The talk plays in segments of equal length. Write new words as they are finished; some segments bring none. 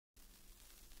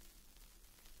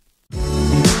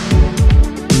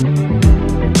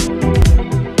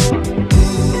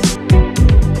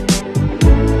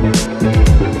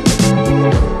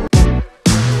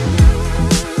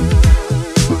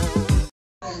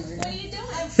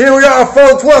Here we are,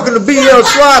 folks. Welcome to BL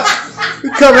Slots. We're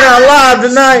coming out live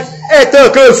tonight at the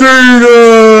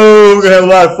casino. We're gonna have a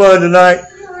lot of fun tonight.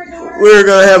 We're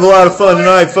gonna have a lot of fun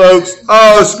tonight, folks.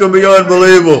 Oh, it's gonna be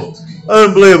unbelievable.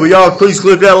 Unbelievable. Y'all, please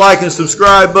click that like and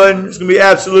subscribe button. It's gonna be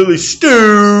absolutely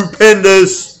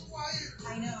stupendous.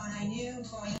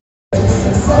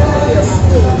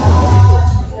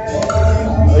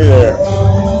 Look there.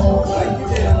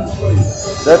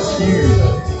 That's huge.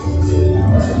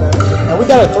 Now we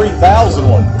got a 3,000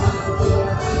 one.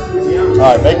 All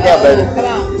right, make it count, baby. Come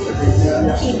on.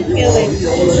 Keep it going.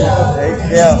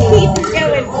 Yeah. Keep it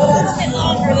going. A little bit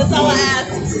longer. That's all I ask.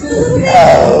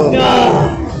 Oh.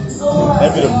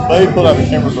 Maybe put up the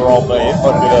cameras the wrong thing. It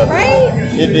fucked it up. Right?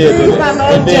 It did. It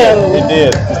did. It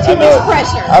did. Too much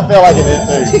pressure. I felt like it did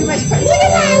too. Too much pressure. Look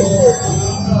at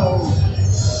that.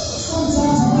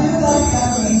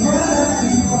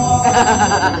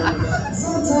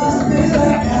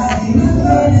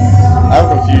 I'm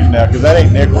confused now because that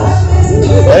ain't nickels.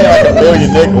 That ain't like a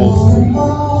billion nickels.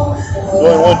 There's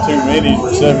only one too many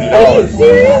for $70. No,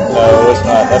 it's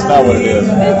not. That's not what it is.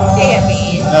 It can't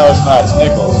be. No, it's not. It's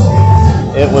nickels.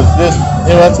 It was this.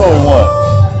 Yeah, that's what we want.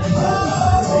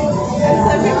 I'm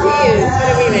so confused.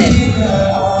 What do we miss?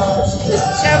 Just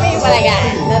show me what I got.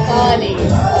 That's all I need. I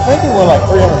think it went like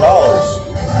 $300.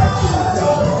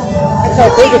 That's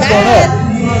how quick it's going up.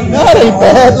 No, it ain't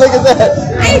bad. Look at that.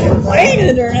 I ain't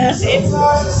complaining or nothing. No,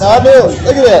 I do.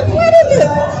 Look at that. What is it?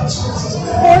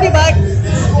 $40?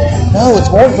 No, it's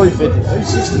more than $350.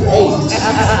 $368.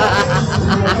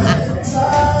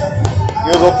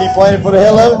 You guys will keep playing for the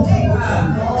hell of it?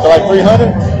 So like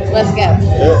 300? Let's go.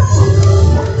 Yeah.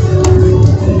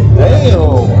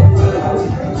 Damn.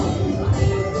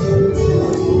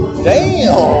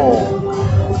 Damn.